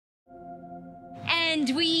And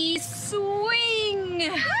we swing!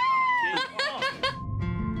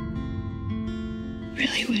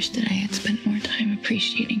 Really wish that I had spent more time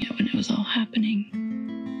appreciating it when it was all happening,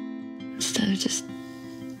 instead of just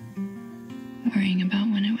worrying about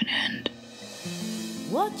when it would end.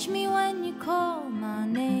 Watch me when you call my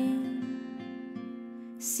name.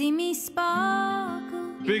 See me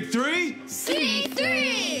sparkle. Big three? See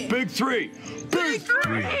three. Big three. Big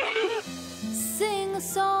three. Sing a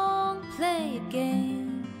song, play a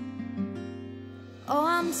game. Oh,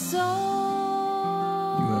 I'm so...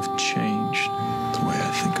 You have changed the way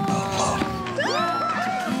I think about love.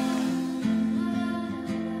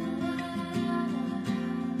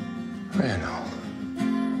 Randall.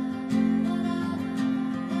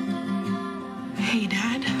 Hey,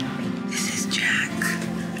 Dad. This is Jack.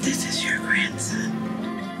 This is your grandson.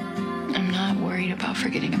 I'm not worried about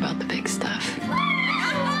forgetting about the big stuff.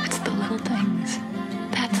 It's the little things.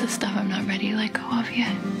 That's the stuff I'm not ready to let go of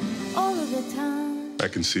yet. All of the time. I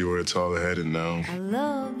can see where it's all headed now. I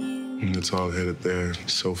love you. And it's all headed there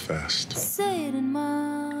so fast. Say it in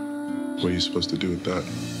my... What are you supposed to do with that?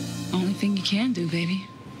 Only thing you can do, baby.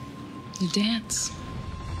 You dance.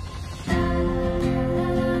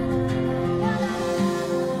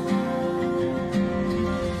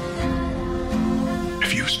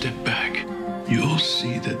 If you step back, you'll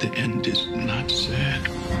see that the end is not sad.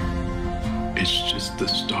 It's just the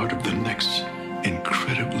start of the next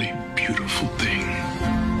incredibly beautiful thing.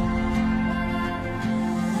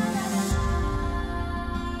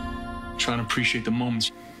 Trying to appreciate the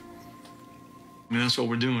moments. I mean, that's what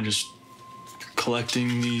we're doing, just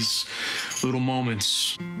collecting these little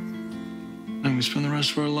moments. And we spend the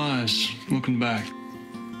rest of our lives looking back,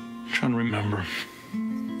 trying to remember.